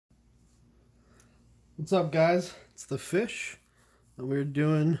What's up, guys? It's the Fish, and we're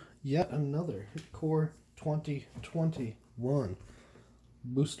doing yet another Hitcore 2021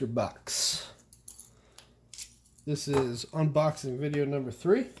 booster box. This is unboxing video number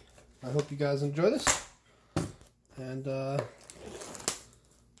 3. I hope you guys enjoy this, and I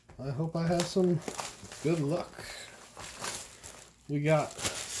hope I have some good luck. We got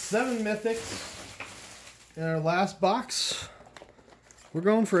 7 mythics in our last box. We're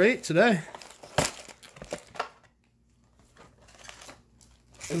going for 8 today.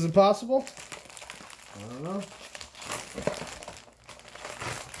 Is it possible? I don't know.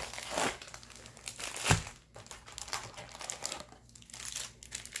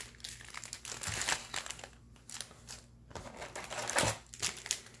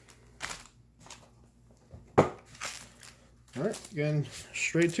 Alright, getting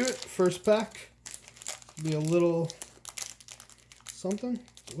straight to it. First pack. Be a little something.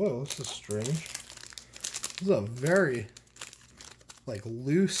 Whoa, this is strange. This is a very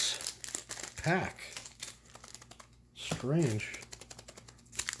loose pack. Strange.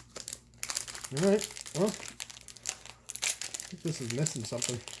 Alright, well, I think this is missing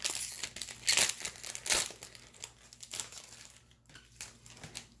something.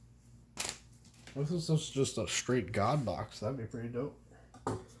 What if this is just a straight God box? That'd be pretty dope.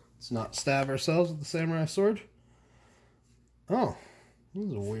 Let's not stab ourselves with the samurai sword. Oh, this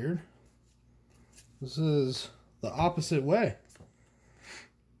is weird. This is the opposite way.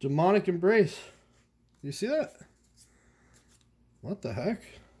 Demonic Embrace. You see that? What the heck?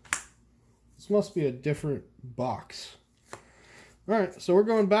 This must be a different box. Alright, so we're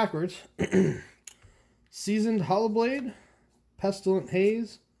going backwards. Seasoned Hollowblade, Pestilent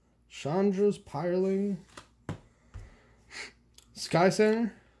Haze, Chandra's Pyreling, Sky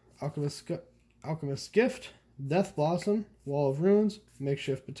Center, Alchemist's Gift, Death Blossom, Wall of Ruins,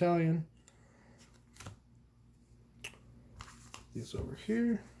 Makeshift Battalion. These over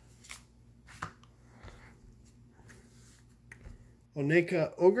here.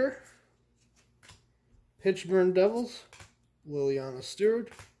 Oneka Ogre, Pitchburn Devils, Liliana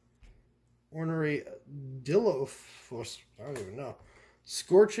Steward, Ornery Dillophos, I don't even know,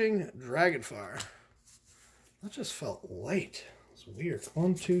 Scorching Dragonfire. That just felt light. It's weird.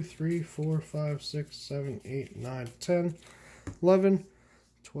 1, 2, 3, 4, 5, 6, 7, 8, 9, 10, 11,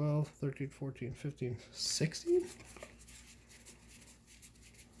 12, 13, 14, 15, 16?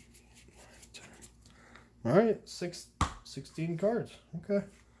 Alright, 16 cards. Okay.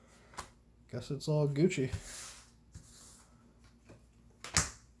 Guess it's all Gucci.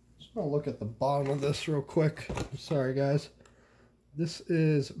 Just gonna look at the bottom of this real quick. I'm sorry, guys. This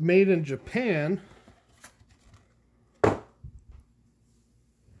is made in Japan. The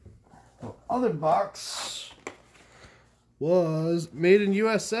other box was made in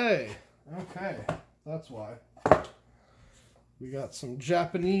USA. Okay, that's why. We got some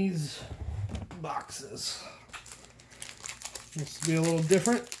Japanese boxes. Needs to be a little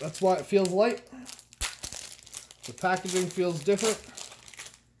different. That's why it feels light. The packaging feels different.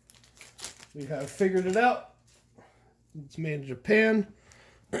 We have figured it out. It's made in Japan.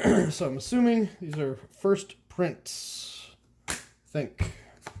 So I'm assuming these are first prints. I think.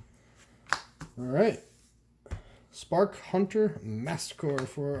 Alright. Spark Hunter Massacre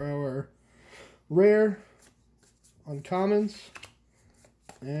for our rare, uncommons,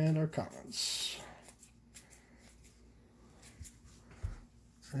 and our commons.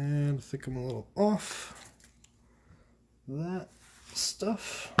 And I think I'm a little off that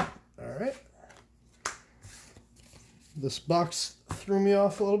stuff. Alright. This box threw me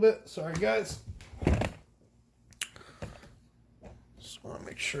off a little bit. Sorry, guys. Just want to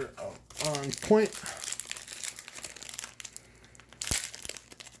make sure I'm on point.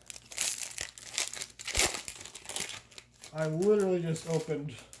 I literally just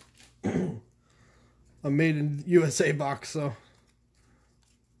opened a made in USA box, so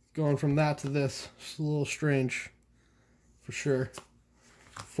going from that to this, it's a little strange for sure.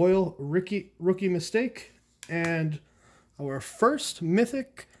 Foil Rookie Mistake, and our first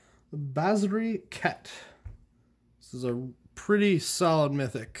mythic, Basri Ket. This is a pretty solid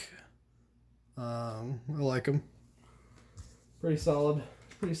mythic. I like him. Pretty solid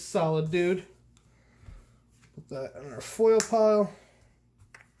dude. Put that in our foil pile.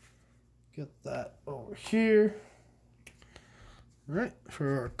 Get that over here. Alright, for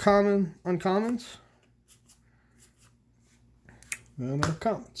our uncommons. And our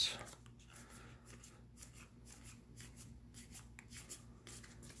commons.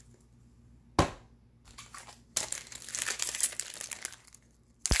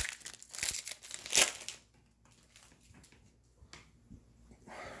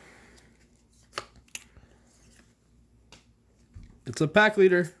 It's a pack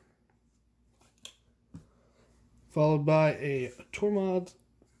leader, followed by a Tormod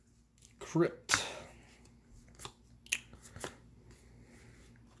Crypt.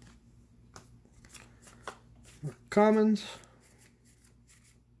 Commons.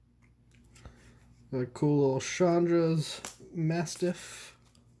 A cool little Chandra's Mastiff.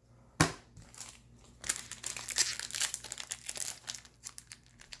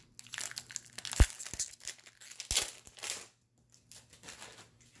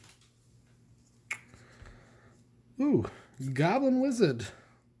 Ooh, Goblin Wizard.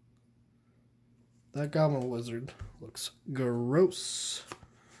 That Goblin Wizard looks gross.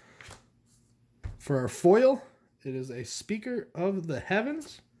 For our foil, it is a Speaker of the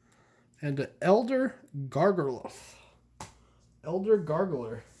Heavens and an Elder Gargler. Elder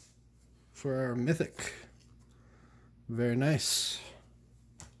Gargler for our Mythic. Very nice.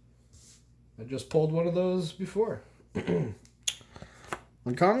 I just pulled one of those before.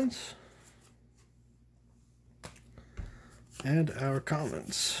 Uncommons. And our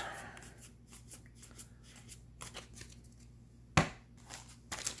commons.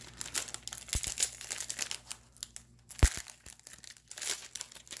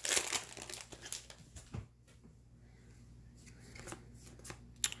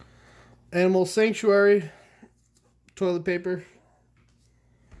 Animal Sanctuary toilet paper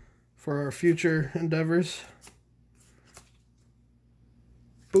for our future endeavors.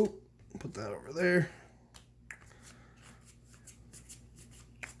 Boop. Put that over there.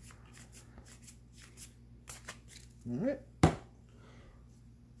 Alright.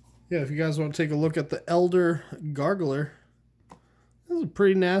 Yeah, if you guys want to take a look at the Elder Gargler, this is a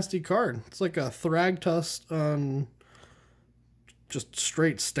pretty nasty card. It's like a Thragtusk on just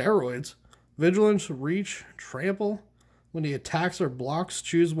straight steroids. Vigilance, Reach, Trample. When he attacks or blocks,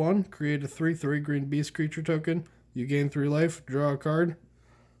 choose one. Create a 3/3 green beast creature token. You gain 3 life. Draw a card.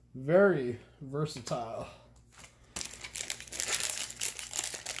 Very versatile.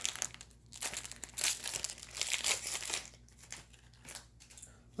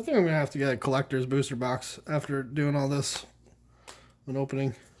 I think I'm going to have to get a collector's booster box after doing all this. An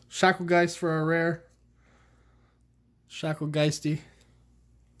opening. Shacklegeist for our rare. Shacklegeisty.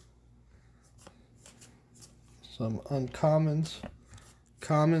 Some uncommons.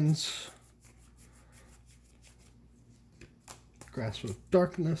 Commons. Grasp of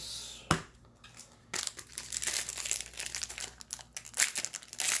Darkness.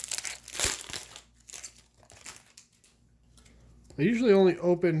 I usually only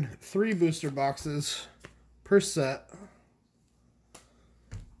open 3 booster boxes per set.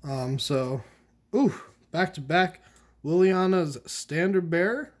 Ooh, back to back. Liliana's Standard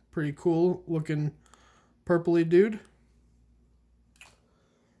Bearer. Pretty cool looking purpley dude.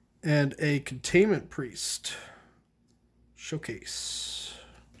 And a Containment Priest. Showcase.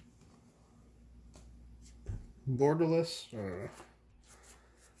 Borderless. I don't know.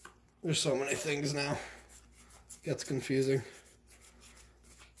 There's so many things now. Gets confusing.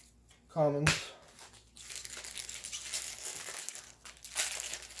 Commons.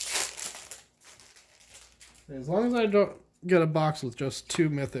 As long as I don't get a box with just 2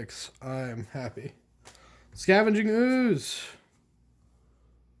 mythics, I'm happy. Scavenging Ooze.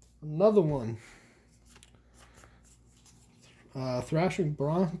 Another one. Thrashing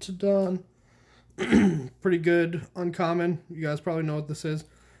Brontodon. Pretty good. Uncommon. You guys probably know what this is.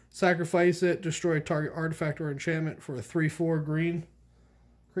 Sacrifice it. Destroy a target artifact or enchantment for a 3/4 green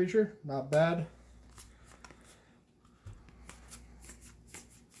creature. Not bad.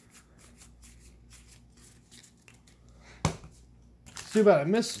 It's too bad.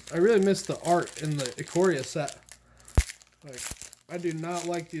 I really miss the art in the Ikoria set. Like, I do not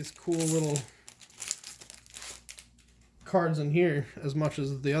like these cool little cards in here as much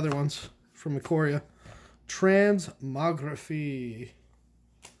as the other ones from Ikoria. Transmography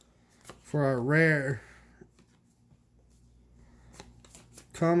for our rare.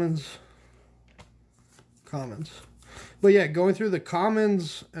 Commons. But yeah, going through the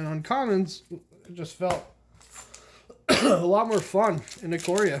commons and uncommons, it just felt a lot more fun in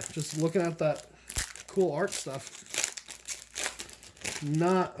Ikoria. Just looking at that cool art stuff.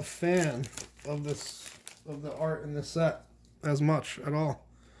 Not a fan of the art in this set as much at all.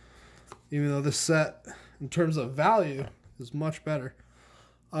 Even though this set, in terms of value, is much better.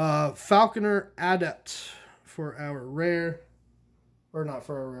 Falconer Adept for our rare. Or not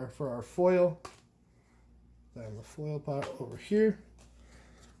for our rare, for our foil. Then the foil pile over here.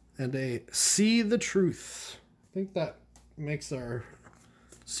 And a See the Truth. I think that makes our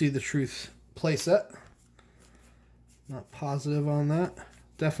See the Truth playset. Not positive on that.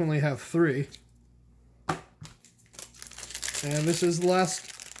 Definitely have 3. And this is the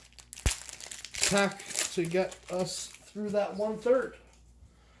last pack to get us through that 1/3.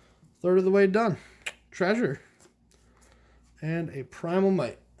 Third of the way done. Treasure. And a Primal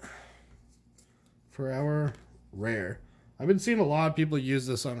Might for our rare. I've been seeing a lot of people use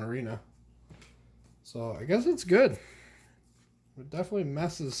this on Arena. So I guess it's good. It definitely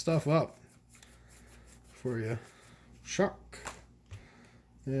messes stuff up for you. Shock.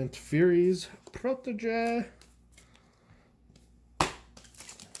 And Fury's Protege.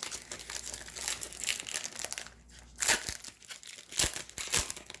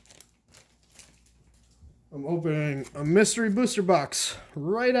 I'm opening a mystery booster box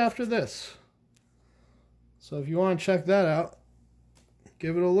right after this. So if you want to check that out,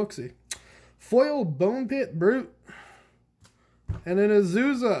 give it a look-see. Foil Bone Pit Brute. And an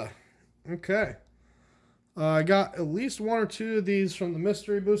Azusa. Okay. I got at least 1 or 2 of these from the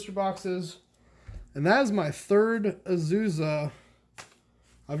mystery booster boxes. And that is my 3rd Azusa.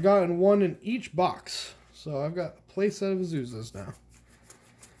 I've gotten 1 in each box. So I've got a playset of Azusas now.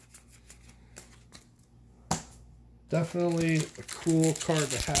 Definitely a cool card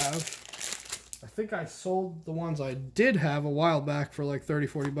to have. I think I sold the ones I did have a while back for like 30,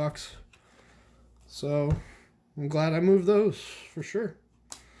 40 bucks. So I'm glad I moved those for sure.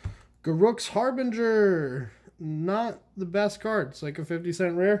 Garruk's Harbinger. Not the best card. It's like a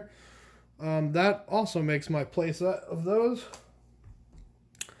 50-cent rare. That also makes my playset of those.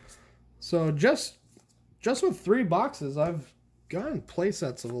 So just with 3 boxes, I've gotten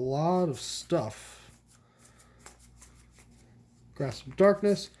playsets of a lot of stuff. Grasp of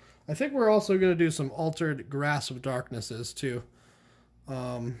Darkness. I think we're also going to do some altered Grasp of Darknesses too.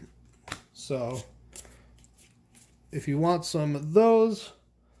 So if you want some of those,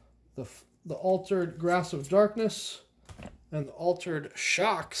 the altered Grasp of Darkness and the altered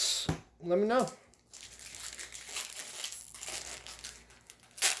Shocks, let me know.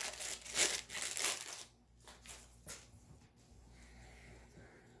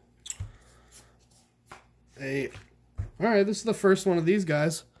 Alright, this is the first one of these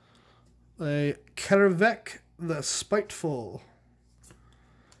guys. A Karavek the Spiteful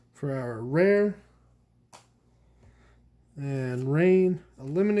for our rare. And Rain,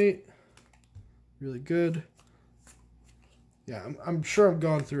 Eliminate. Really good. Yeah, I'm sure I'm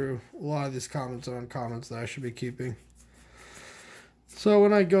going through a lot of these comments and uncommons that I should be keeping. So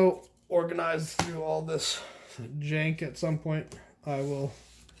when I go organize through all this jank at some point, I will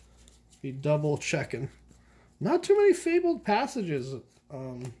be double checking. Not too many Fabled Passages.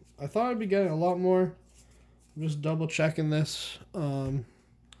 I thought I'd be getting a lot more. I'm just double checking this.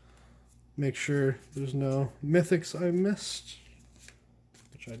 Make sure there's no mythics I missed,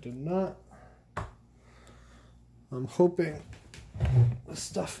 which I did not. I'm hoping the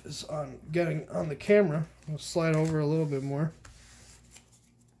stuff is getting on the camera. I'll slide over a little bit more.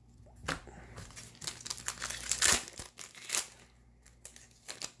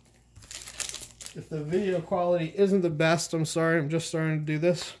 If the video quality isn't the best, I'm sorry. I'm just starting to do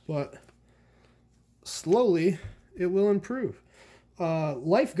this, but slowly it will improve.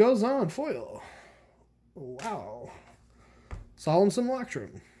 Life Goes On foil. Wow. Solemn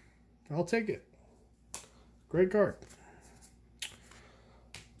Simulacrum. I'll take it. Great card.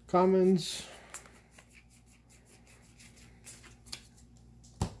 Commons.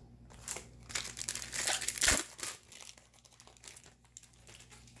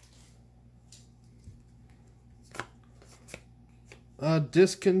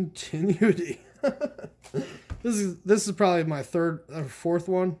 Discontinuity. This is probably my 3rd or 4th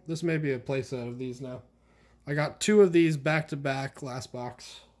one. This may be a playset of these now. I got 2 of these back to back last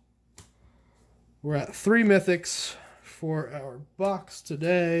box. We're at 3 mythics for our box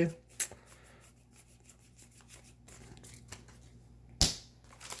today.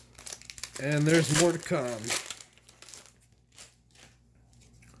 And there's more to come.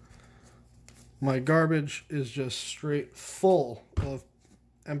 My garbage is just straight full of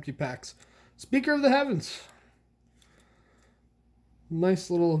empty packs. Speaker of the Heavens. Nice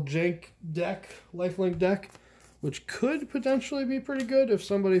little jank deck, lifelink deck, which could potentially be pretty good if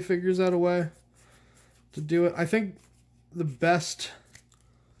somebody figures out a way to do it. I think the best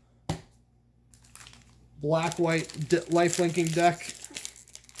black-white lifelinking deck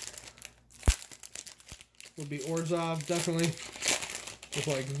would be Orzhov, definitely, with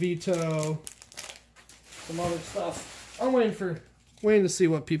like Veto, some other stuff. I'm waiting to see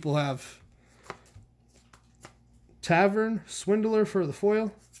what people have. Tavern, Swindler for the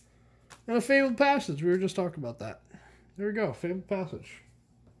foil, and a Fabled Passage. We were just talking about that. There we go, Fabled Passage.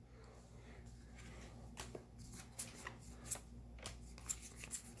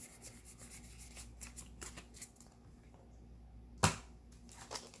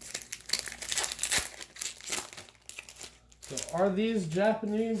 Are these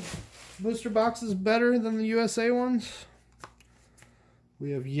Japanese booster boxes better than the USA ones?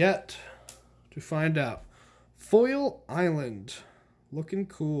 We have yet to find out. Foil Island. Looking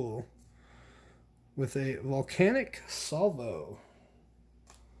cool. With a volcanic salvo.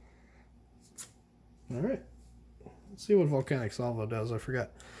 Alright. Let's see what volcanic salvo does. I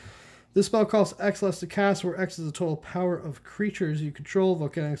forgot. This spell costs X less to cast, where X is the total power of creatures you control.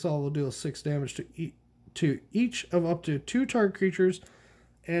 Volcanic salvo deals 6 damage to each of up to 2 target creatures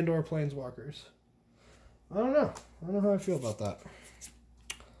and or planeswalkers. I don't know. I don't know how I feel about that.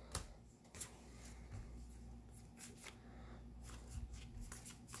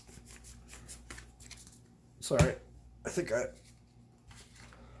 Sorry. I think I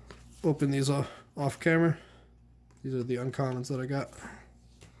opened these off camera. These are the uncommons that I got.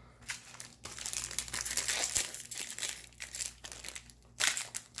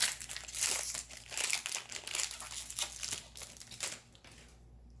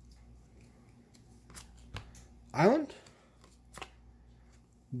 Island,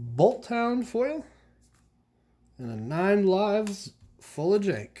 Bolt Hound foil, and a 9 lives full of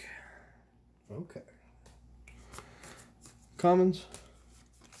jank. Okay. Commons,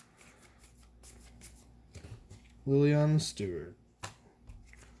 Liliana Stewart.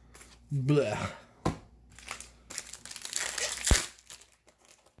 Blah.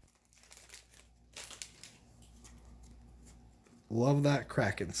 Love that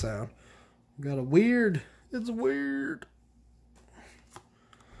cracking sound. Got a weird. It's weird.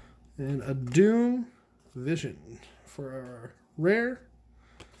 And a Doom Vision for our rare.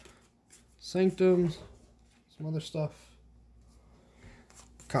 Sanctums. Some other stuff.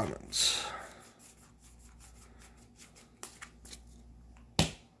 Commons.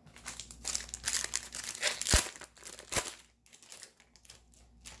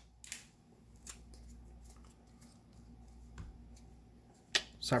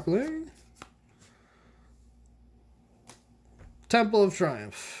 Sapling. Temple of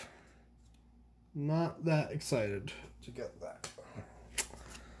Triumph. Not that excited to get that.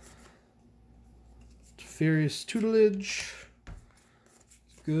 Furious Tutelage.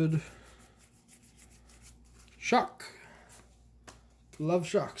 Good. Shock. Love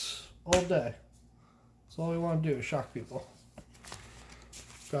shocks all day. That's all we want to do is shock people.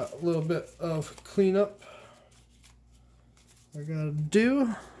 Got a little bit of cleanup I gotta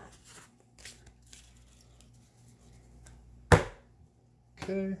do.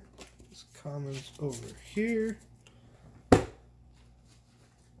 Okay, this commons over here.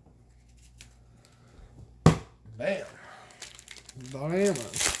 Bam.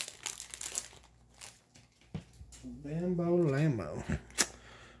 Bammo. Bambo Lambo.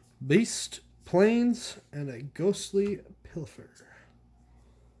 Beast, Plains, and a Ghostly Pilfer.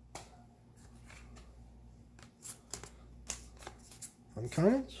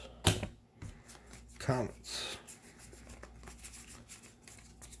 Uncommons? Commons.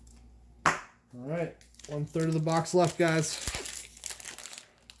 Alright, 1/3 of the box left, guys.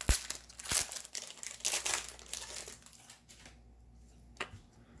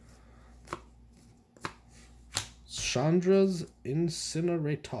 Chandra's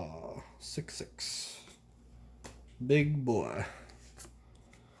Incinerator. 6/6. Big boy.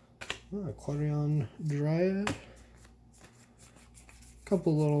 Quadrion Dryad.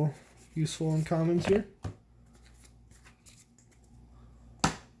 Couple little useful uncommons here.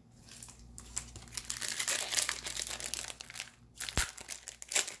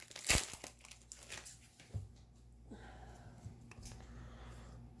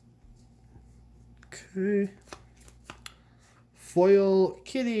 Okay. Foil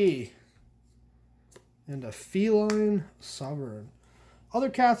Kitty. And a Feline Sovereign. Other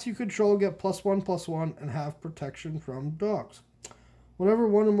cats you control get +1/+1 and have protection from dogs. Whenever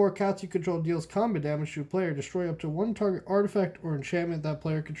one or more cats you control deals combat damage to a player, destroy up to 1 target artifact or enchantment that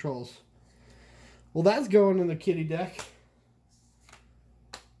player controls. Well, that's going in the kitty deck.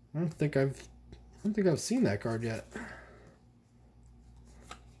 I don't think I've seen that card yet.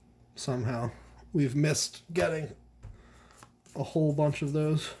 Somehow we've missed getting a whole bunch of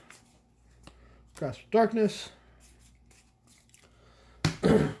those. Grasp of Darkness.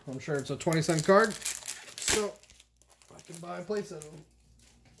 I'm sure it's a 20-cent card, so I can buy a playset of them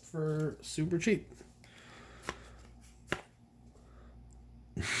for super cheap.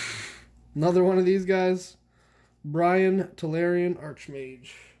 Another one of these guys, Brian Talarian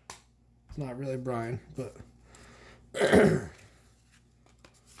Archmage. It's not really Brian, but okay,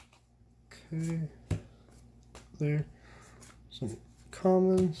 there. Some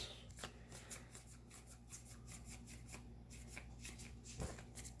commons.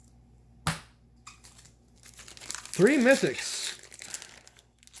 Three mythics.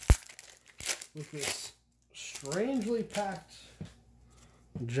 with this strangely packed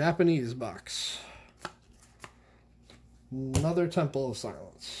Japanese box. Another Temple of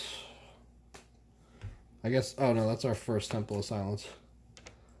Silence. I guess, oh no, that's our first Temple of Silence.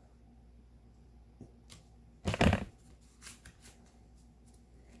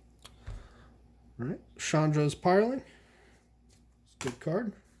 Alright, Chandra's Pirling. It's a good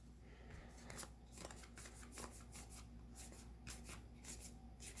card.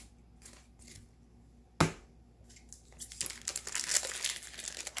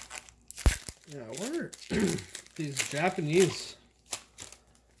 Yeah, what are these Japanese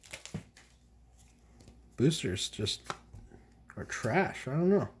boosters just are trash? I don't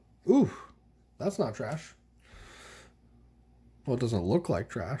know. Ooh, that's not trash. Well, it doesn't look like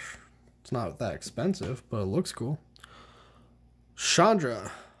trash. It's not that expensive, but it looks cool.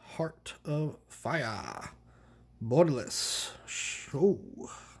 Chandra, Heart of Fire. Borderless. Oh,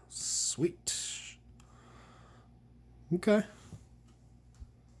 sweet. Okay.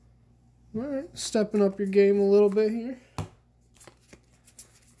 Alright, stepping up your game a little bit here.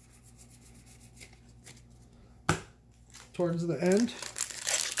 Towards the end.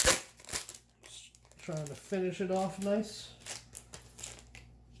 Just trying to finish it off nice.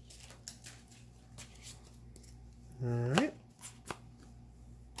 Alright.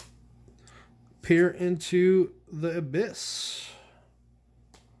 Peer into the Abyss.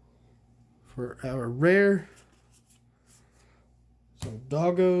 For our rare. Some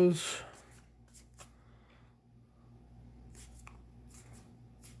doggos.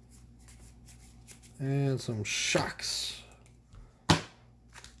 And some shocks.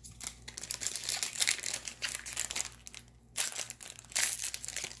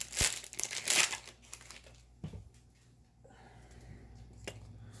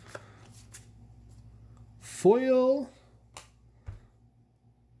 Foil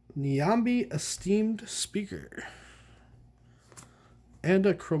Nyambi Esteemed Speaker. And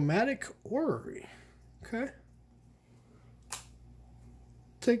a Chromatic Orrery. Okay.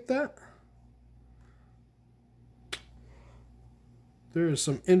 Take that. There's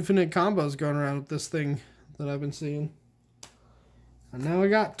some infinite combos going around with this thing that I've been seeing. And now I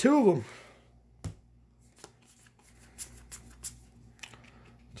got two of them.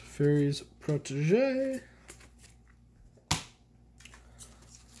 Teferi's Protege.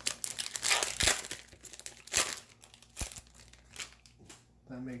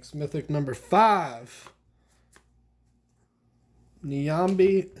 That makes Mythic number 5.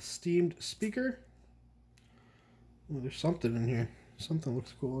 Nyambi Esteemed Speaker. Oh, there's something in here. Something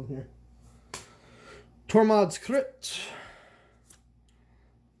looks cool in here. Tormod's Crypt.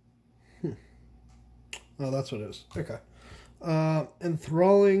 Oh, that's what it is. Okay.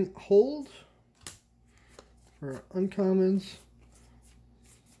 Enthralling Hold. For uncommons.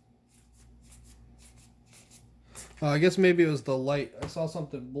 I guess maybe it was the light. I saw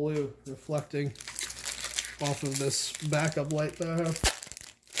something blue reflecting off of this backup light that I have.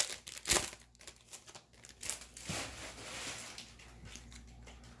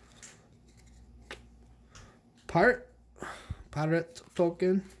 Pirate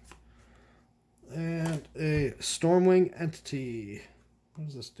token. And a Stormwing Entity. What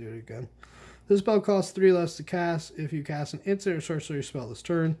does this do again? This spell costs 3 less to cast if you cast an instant or sorcery spell this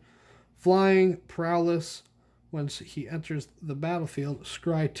turn. Flying, Prowess. Once he enters the battlefield,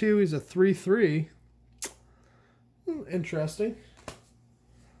 scry 2. He's a 3/3. Interesting.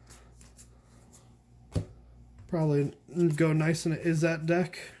 Probably go nice in an Izzet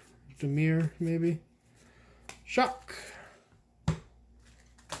deck. Dimir, maybe. Shock.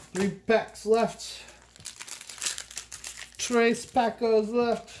 3 packs left. Trace Packers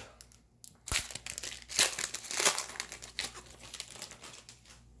left.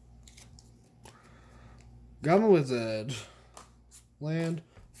 Gamma Wizard. Land.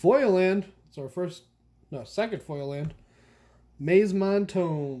 Foil land. It's our first, no, second foil land. Mazemon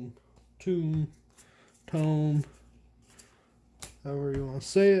Tome. Tome. However you want to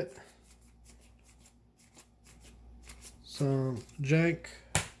say it. Some jank.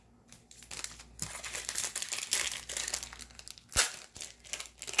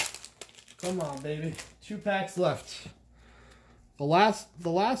 Come on, baby. 2 packs left. The last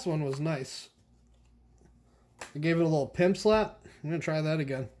one was nice. I gave it a little pimp slap. I'm going to try that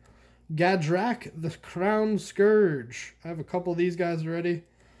again. Gadrak, the Crown Scourge. I have a couple of these guys already,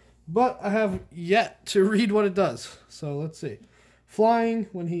 but I have yet to read what it does. So let's see. Flying,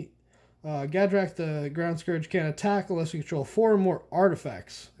 when he... Gadrak, the Ground Scourge, can't attack unless you control 4 or more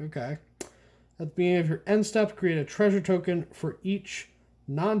artifacts. Okay. At the beginning of your end step, create a treasure token for each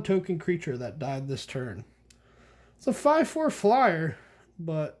non-token creature that died this turn. It's a 5/4 flyer,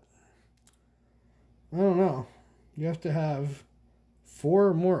 but I don't know. You have to have 4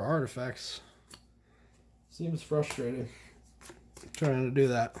 or more artifacts. Seems frustrating trying to do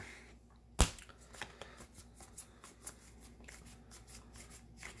that.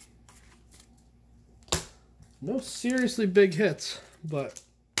 No seriously big hits, but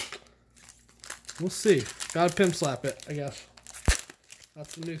we'll see. Gotta pimp slap it, I guess.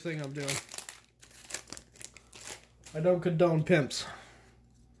 That's the new thing I'm doing. I don't condone pimps,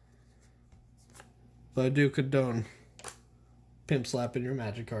 but I do condone pimp slapping your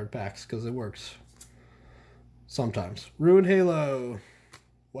magic card packs because it works sometimes. Ruined Halo.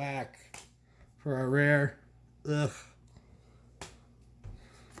 Whack. For our rare. Ugh.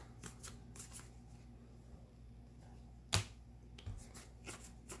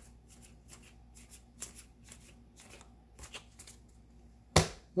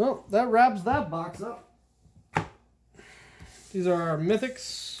 Well, that wraps that box up. These are our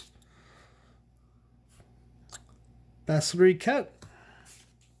Mythics. Basilisk Cat.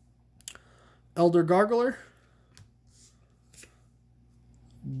 Elder Gargler.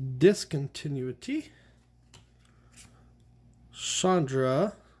 Discontinuity.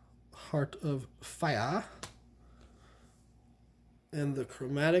 Chandra, Heart of Fire. And the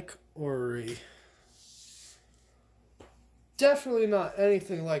Chromatic Orrery. Definitely not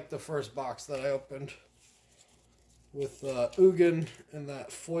anything like the first box that I opened with Ugin and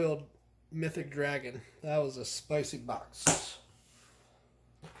that foiled Mythic Dragon. That was a spicy box.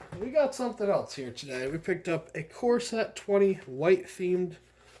 We got something else here today. We picked up a Core Set 20 white themed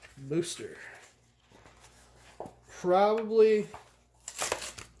booster. Probably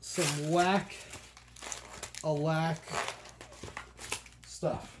some whack-a-lack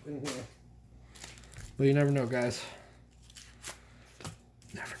stuff in here. But you never know, guys.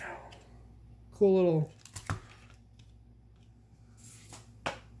 Never know. Cool little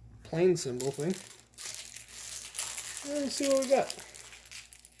plain symbol thing. Let's see what we got.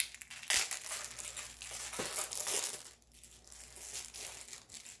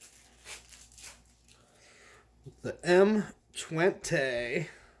 The M20.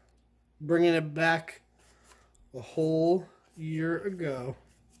 Bringing it back a whole year ago.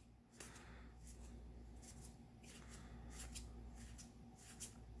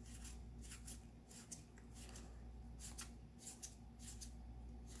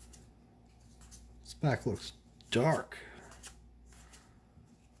 This back looks dark.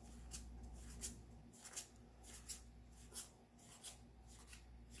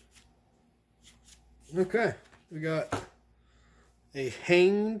 Okay, we got a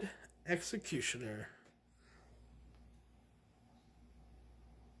Hanged Executioner.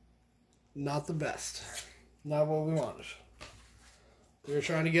 Not the best. Not what we wanted. We were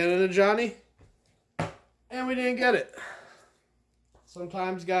trying to get into Johnny, and we didn't get it.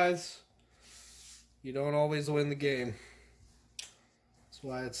 Sometimes, guys, you don't always win the game. That's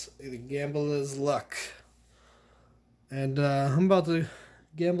why it's the gambler's luck. And I'm about to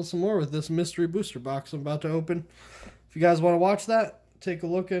gamble some more with this mystery booster box I'm about to open. If you guys want to watch that, take a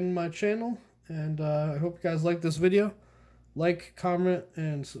look in my channel. And I hope you guys like this video. Like, comment,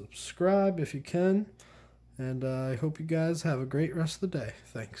 and subscribe if you can. And I hope you guys have a great rest of the day.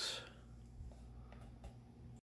 Thanks.